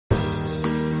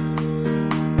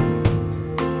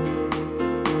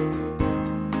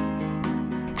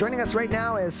Joining us right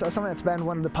now is someone that's been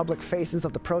one of the public faces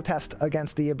of the protest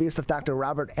against the abuse of Dr.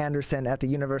 Robert Anderson at the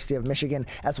University of Michigan,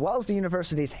 as well as the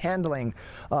university's handling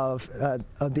of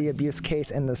the abuse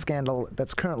case and the scandal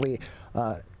that's currently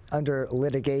under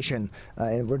litigation.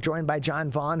 And we're joined by Jon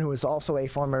Vaughn, who is also a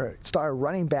former star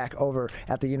running back over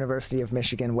at the University of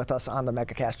Michigan, with us on the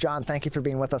MegaCast. Jon, thank you for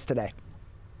being with us today.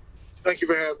 Thank you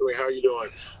for having me. How are you doing?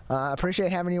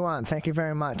 Appreciate having you on. Thank you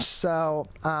very much. So,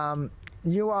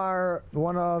 you are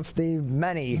one of the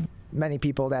many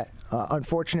people that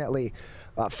unfortunately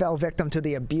fell victim to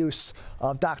the abuse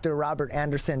of Dr. Robert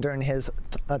Anderson during his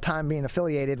time being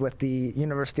affiliated with the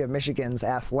University of Michigan's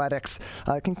athletics.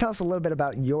 Can you tell us a little bit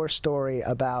about your story,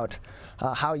 about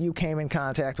how you came in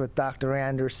contact with Dr.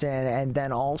 Anderson, and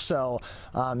then also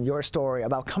your story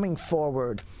about coming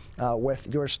forward with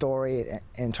your story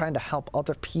and trying to help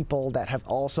other people that have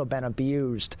also been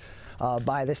abused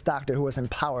by this doctor who was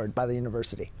empowered by the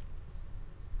university?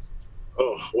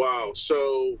 Oh, wow.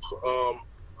 So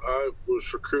I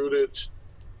was recruited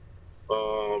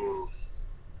for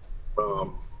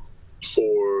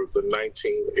the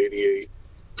 1988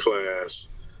 class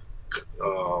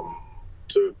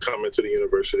to come into the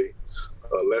university.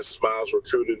 Les Miles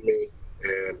recruited me,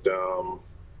 and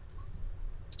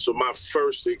so my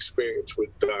first experience with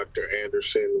Dr.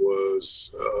 Anderson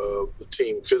was the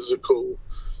team physical,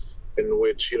 in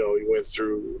which, he went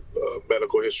through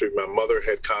medical history. My mother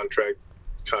had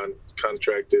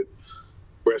contracted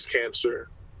breast cancer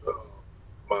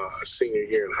my senior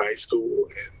year in high school.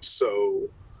 And so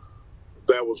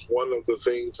that was one of the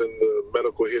things in the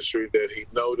medical history that he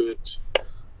noted.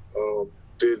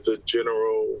 Did the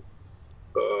general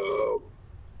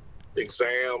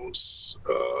exams,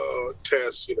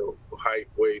 tests, height,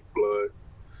 weight, blood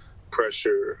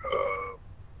pressure,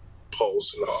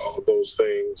 pulse, and all those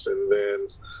things. And then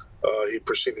he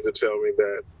proceeded to tell me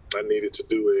that I needed to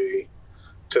do a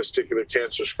testicular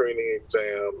cancer screening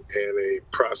exam and a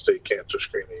prostate cancer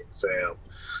screening exam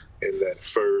in that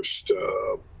first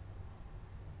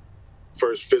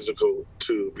physical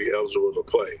to be eligible to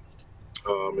play.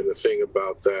 And the thing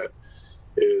about that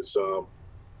is, at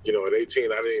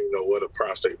 18, I didn't even know what a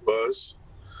prostate was.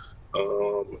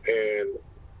 And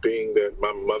being that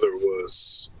my mother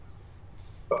was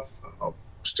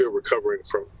still recovering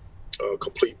from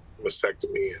complete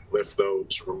mastectomy and lymph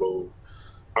nodes removed,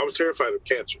 I was terrified of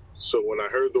cancer. So when I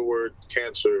heard the word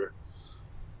cancer,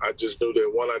 I just knew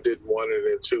that, one, I didn't want it,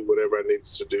 and two, whatever I needed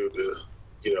to do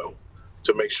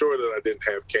to make sure that I didn't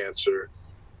have cancer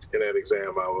in that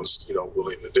exam, I was,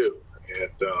 willing to do.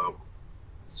 And,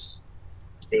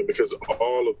 because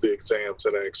all of the exams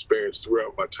that I experienced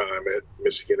throughout my time at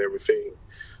Michigan, everything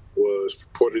was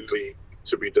purportedly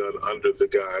to be done under the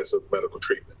guise of medical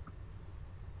treatment.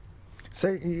 So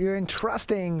you're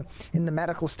entrusting in the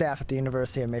medical staff at the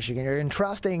University of Michigan. You're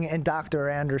entrusting in Dr.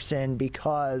 Anderson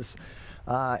because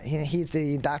he's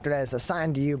the doctor that is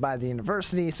assigned to you by the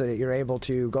university, so that you're able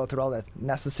to go through all the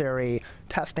necessary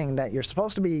testing that you're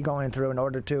supposed to be going through in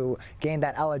order to gain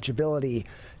that eligibility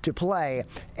to play.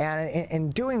 And in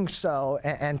doing so,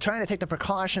 and trying to take the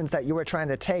precautions that you were trying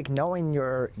to take, knowing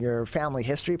your family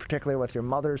history, particularly with your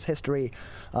mother's history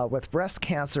with breast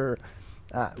cancer,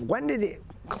 when did it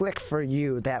click for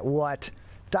you that what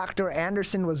Dr.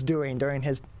 Anderson was doing during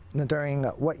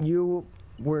what you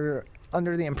were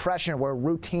under the impression were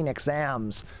routine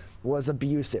exams was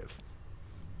abusive?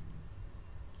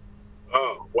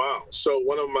 Oh, wow. So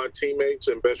one of my teammates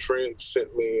and best friends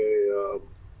sent me a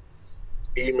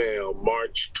email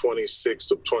March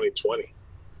 26th of 2020,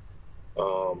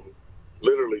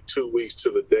 literally 2 weeks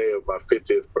to the day of my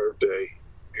 50th birthday.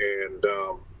 And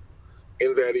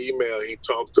in that email, he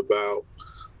talked about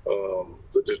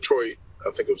the Detroit,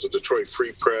 I think it was the Detroit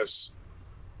Free Press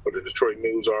or the Detroit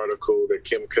News article that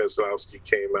Kim Kozlowski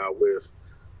came out with,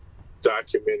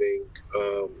 documenting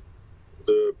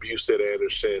the abuse that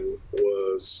Anderson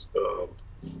was,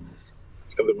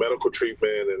 and the medical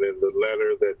treatment, and then the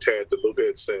letter that Tad DeLuca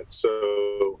had sent.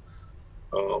 So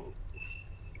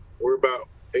we're about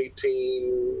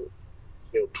 18,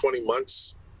 20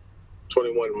 months,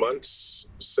 21 months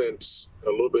since, a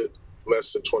little bit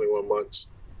less than 21 months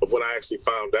of when I actually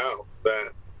found out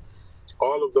that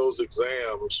all of those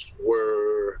exams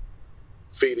were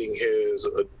feeding his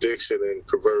addiction and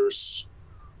perverse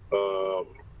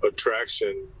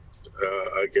attraction,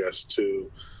 I guess,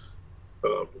 to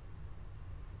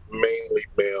mainly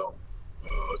male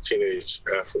teenage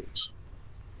athletes.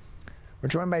 We're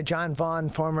joined by Jon Vaughn,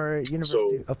 former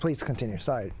university. Please continue.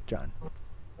 Sorry, Jon.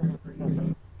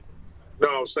 No,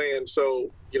 I was saying,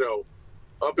 so,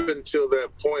 up until that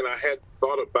point, I hadn't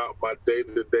thought about my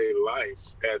day-to-day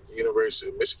life at the University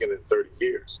of Michigan in 30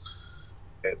 years.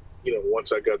 And,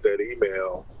 once I got that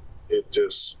email, it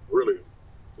just really,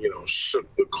 shook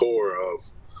the core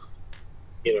of,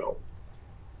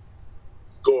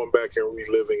 going back and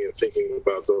reliving and thinking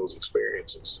about those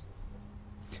experiences.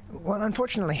 What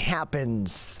unfortunately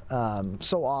happens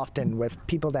so often with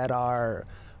people that are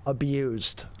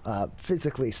abused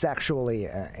physically, sexually,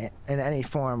 in any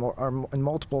form or in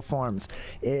multiple forms,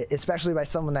 especially by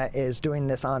someone that is doing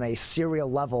this on a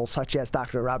serial level, such as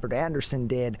Dr. Robert Anderson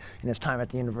did in his time at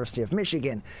the University of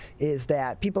Michigan, is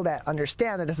that people that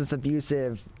understand that this is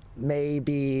abusive may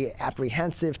be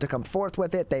apprehensive to come forth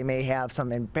with it. They may have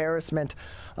some embarrassment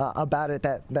about it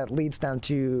that leads them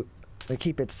to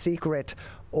keep it secret,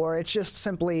 or it's just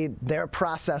simply their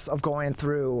process of going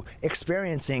through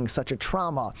experiencing such a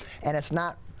trauma. And it's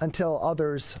not until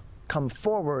others come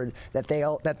forward that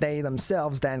they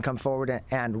themselves then come forward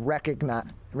and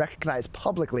recognize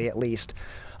publicly, at least,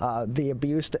 the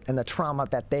abuse and the trauma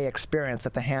that they experienced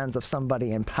at the hands of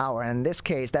somebody in power. And in this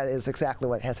case, that is exactly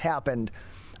what has happened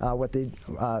with the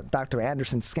Dr.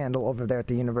 Anderson scandal over there at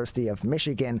the University of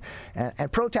Michigan.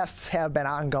 And protests have been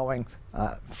ongoing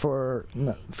for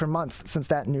months since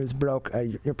that news broke.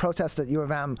 Your protest at U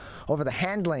of M over the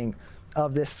handling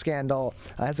of this scandal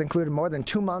has included more than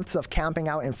 2 months of camping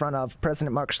out in front of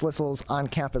President Mark Schlissel's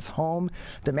on-campus home,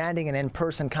 demanding an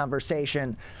in-person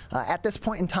conversation. At this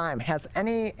point in time, has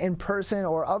any in-person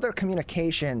or other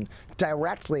communication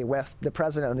directly with the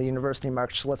president of the university,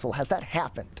 Mark Schlissel, has that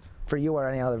happened for you or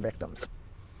any other victims?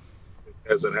 It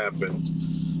hasn't happened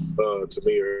to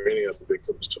me or any other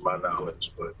victims to my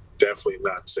knowledge, but definitely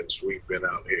not since we've been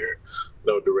out here.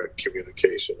 No direct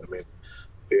communication. I mean,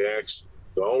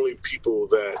 the only people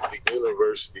that the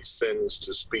university sends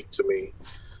to speak to me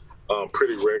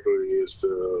pretty regularly is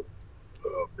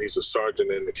he's a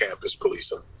sergeant in the campus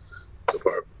police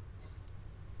department.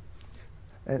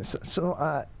 And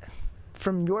so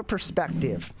from your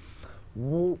perspective,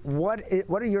 what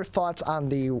are your thoughts on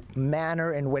the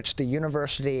manner in which the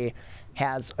university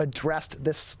has addressed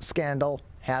this scandal,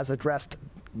 has addressed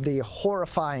the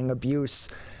horrifying abuse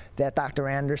that Dr.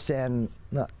 Anderson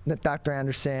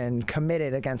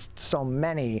committed against so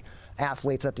many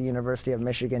athletes at the University of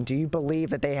Michigan? Do you believe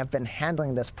that they have been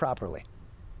handling this properly?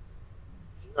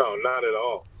 No, not at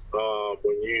all.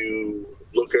 When you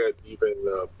look at even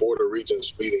the Board of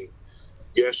Regents meeting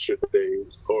yesterday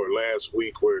or last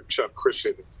week, where Chuck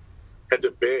Christian had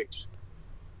to beg,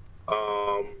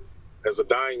 as a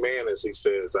dying man, as he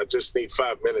says, I just need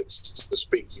 5 minutes to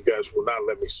speak. You guys will not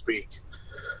let me speak.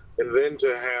 And then to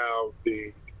have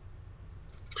the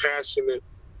passionate,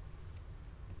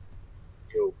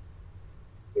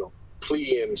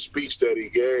 plea and speech that he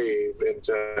gave, and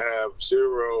to have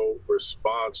zero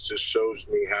response just shows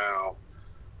me how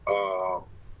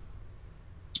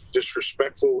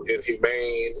disrespectful,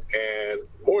 inhumane, and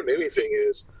more than anything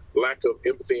is lack of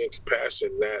empathy and compassion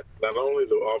that not only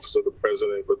the office of the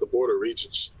president, but the Board of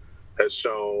Regents has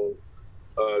shown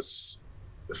us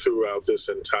throughout this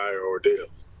entire ordeal.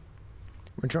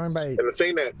 We're joined by... And the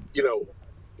thing that,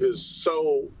 is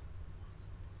so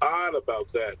odd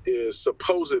about that is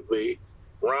supposedly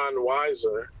Ron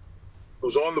Weiser,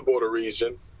 who's on the Board of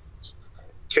Regents,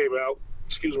 came out,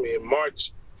 in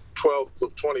March 12th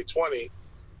of 2020,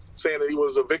 saying that he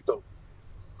was a victim.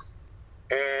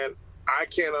 And I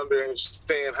can't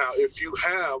understand how, if you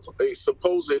have a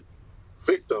supposed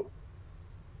victim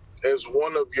as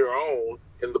one of your own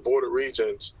in the Board of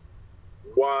Regents,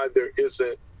 why there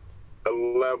isn't a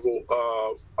level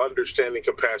of understanding,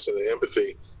 compassion, and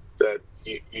empathy that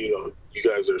you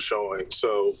guys are showing.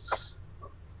 So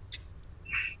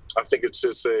I think it's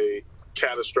just a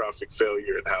catastrophic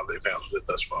failure in how they've handled it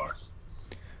thus far.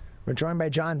 We're joined by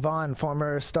Jon Vaughn,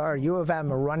 former star UofM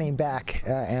running back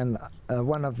and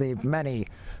one of the many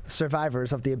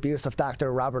survivors of the abuse of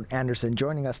Dr. Robert Anderson,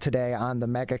 joining us today on the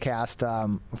MegaCast.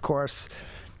 Of course,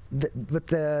 with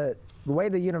the way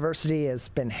the university has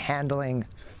been handling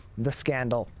the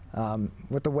scandal,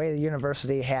 with the way the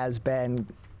university has been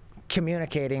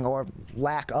communicating or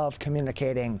lack of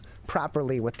communicating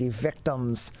properly with the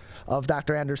victims of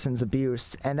Dr. Anderson's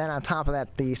abuse, and then on top of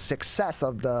that, the success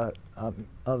of the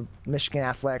of Michigan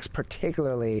athletics,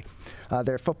 particularly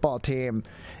their football team.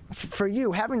 For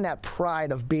you, having that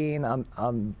pride of being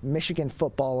a Michigan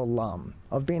football alum,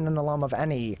 of being an alum of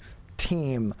any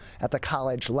team at the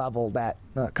college level, that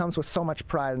comes with so much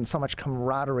pride and so much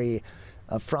camaraderie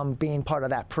from being part of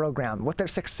that program. With their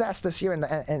success this year,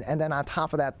 and then on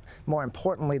top of that, more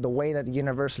importantly, the way that the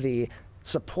university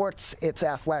supports its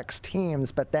athletics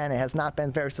teams, but then it has not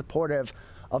been very supportive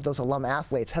of those alum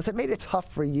athletes. Has it made it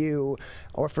tough for you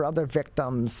or for other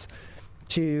victims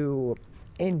to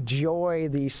enjoy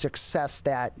the success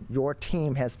that your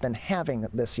team has been having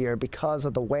this year because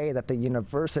of the way that the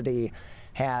university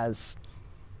has,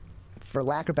 for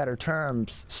lack of better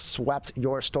terms, swept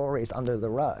your stories under the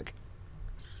rug?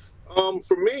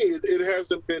 For me, it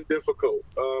hasn't been difficult.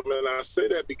 And I say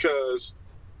that because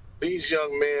these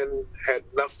young men had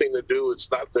nothing to do. It's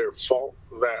not their fault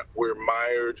that we're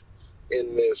mired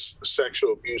in this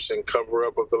sexual abuse and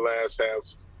cover-up of the last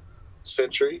half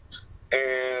century.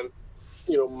 And,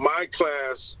 you know, my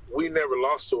class, we never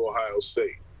lost to Ohio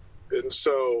State. And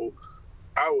so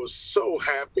I was so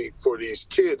happy for these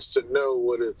kids to know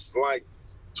what it's like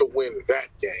to win that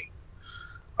game,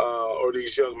 or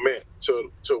these young men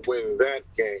to win that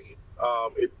game.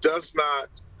 It does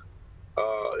not,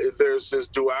 there's this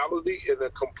duality in the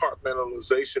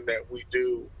compartmentalization that we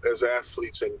do as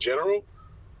athletes in general,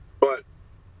 but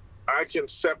I can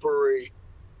separate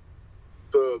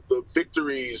the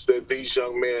victories that these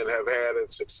young men have had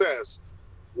and success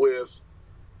with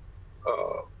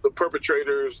the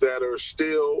perpetrators that are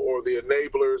still, or the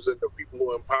enablers and the people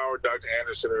who empowered Dr.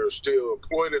 Anderson are still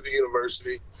employed at the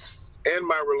university, and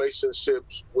my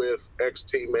relationships with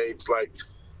ex-teammates like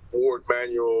Ward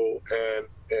Manuel and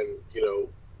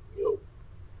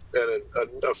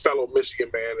a fellow Michigan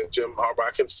man and Jim Harbaugh.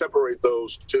 I can separate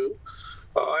those two,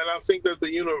 and I think that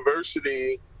the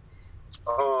university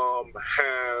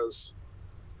has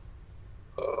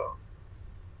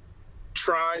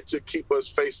tried to keep us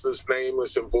faceless,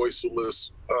 nameless, and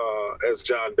voiceless as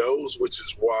John Does, which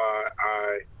is why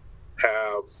I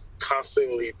have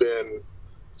constantly been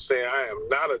saying I am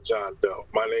not a John Doe.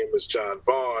 My name is Jon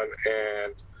Vaughn,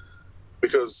 and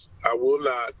because I will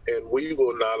not and we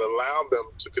will not allow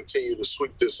them to continue to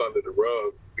sweep this under the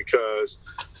rug, because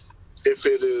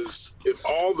if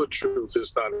all the truth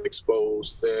is not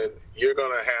exposed, then you're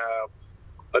going to have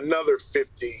another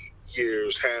 50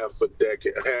 years, half a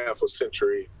decade, half a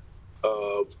century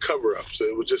of cover-ups.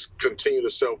 It would just continue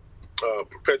to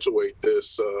perpetuate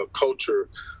this culture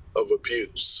of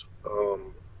abuse.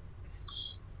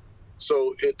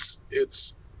 So it's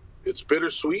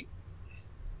bittersweet,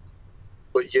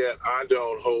 but yet I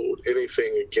don't hold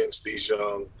anything against these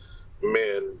young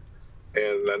men,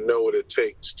 and I know what it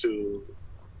takes to,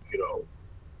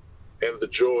 and the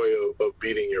joy of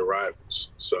beating your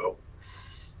rivals. So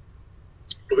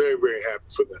very, very happy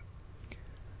for them.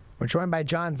 We're joined by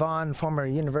Jon Vaughn, former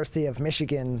University of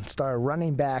Michigan star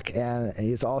running back, and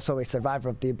he's also a survivor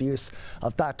of the abuse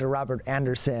of Dr. Robert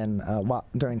Anderson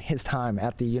during his time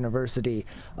at the University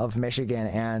of Michigan.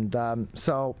 And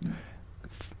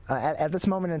at this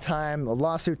moment in time,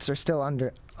 lawsuits are still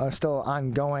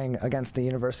ongoing against the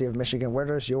University of Michigan. Where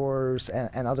does yours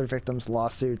and other victims'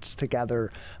 lawsuits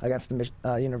together against the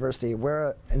university,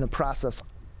 where in the process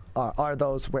are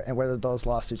those, and where do those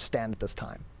lawsuits stand at this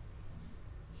time?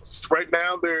 Right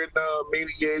now, they're in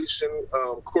mediation,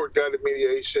 court-guided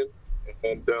mediation,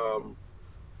 and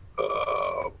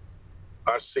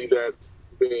I see that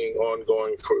being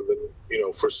ongoing for the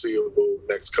foreseeable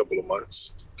next couple of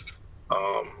months.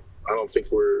 I don't think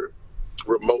we're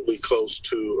remotely close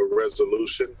to a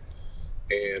resolution,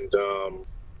 and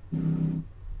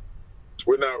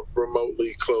we're not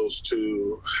remotely close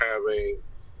to having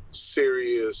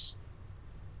serious,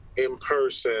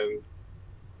 in-person,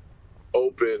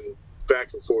 open,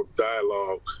 back and forth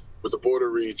dialogue with the Board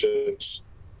of Regents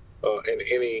in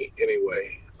any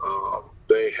way.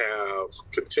 They have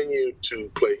continued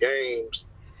to play games,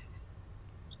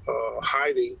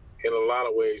 hiding in a lot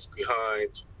of ways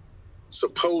behind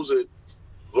supposed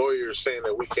lawyers saying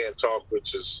that we can't talk,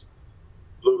 which is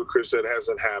ludicrous. That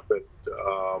hasn't happened.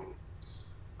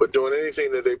 But doing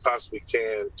anything that they possibly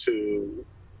can to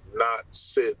not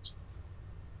sit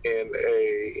in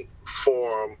a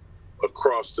forum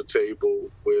across the table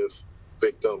with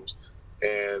victims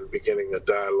and beginning a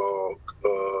dialogue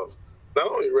of not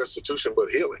only restitution, but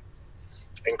healing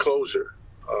and closure.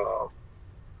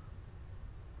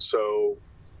 So,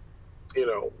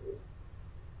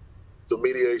 the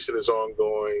mediation is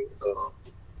ongoing,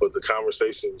 but the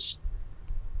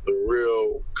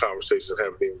real conversations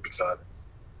haven't even begun.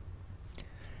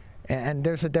 And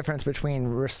there's a difference between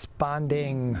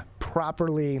responding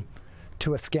properly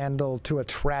to a scandal, to a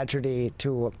tragedy,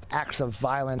 to acts of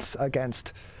violence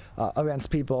against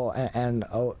people,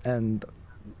 and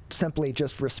simply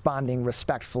just responding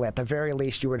respectfully. At the very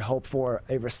least, you would hope for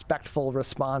a respectful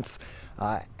response,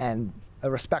 and a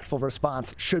respectful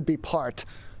response should be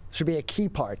a key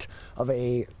part of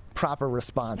a proper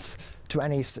response to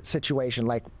any situation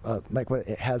like what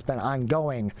has been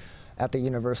ongoing at the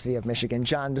University of Michigan.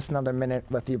 Jon, just another minute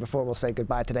with you before we'll say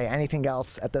goodbye today. Anything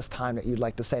else at this time that you'd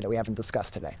like to say that we haven't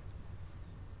discussed today?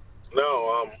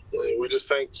 No, we just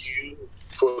thank you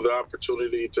for the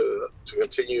opportunity to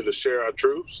continue to share our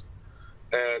truths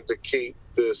and to keep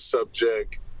this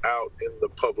subject out in the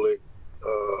public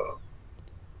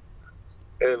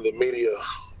and the media,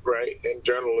 right, and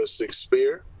journalistic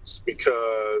sphere,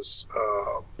 because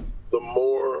the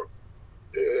more,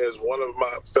 as one of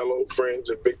my fellow friends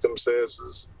and victims says,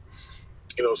 is,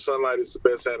 sunlight is the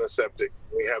best antiseptic.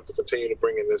 We have to continue to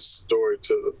bring in this story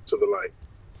to the light.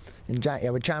 And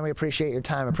Jon, we appreciate your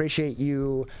time. Appreciate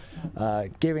you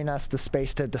giving us the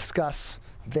space to discuss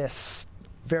this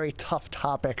very tough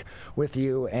topic with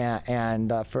you,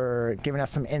 and for giving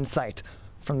us some insight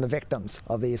from the victims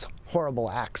of these horrible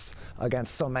acts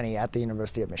against so many at the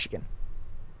University of Michigan.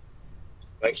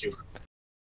 Thank you.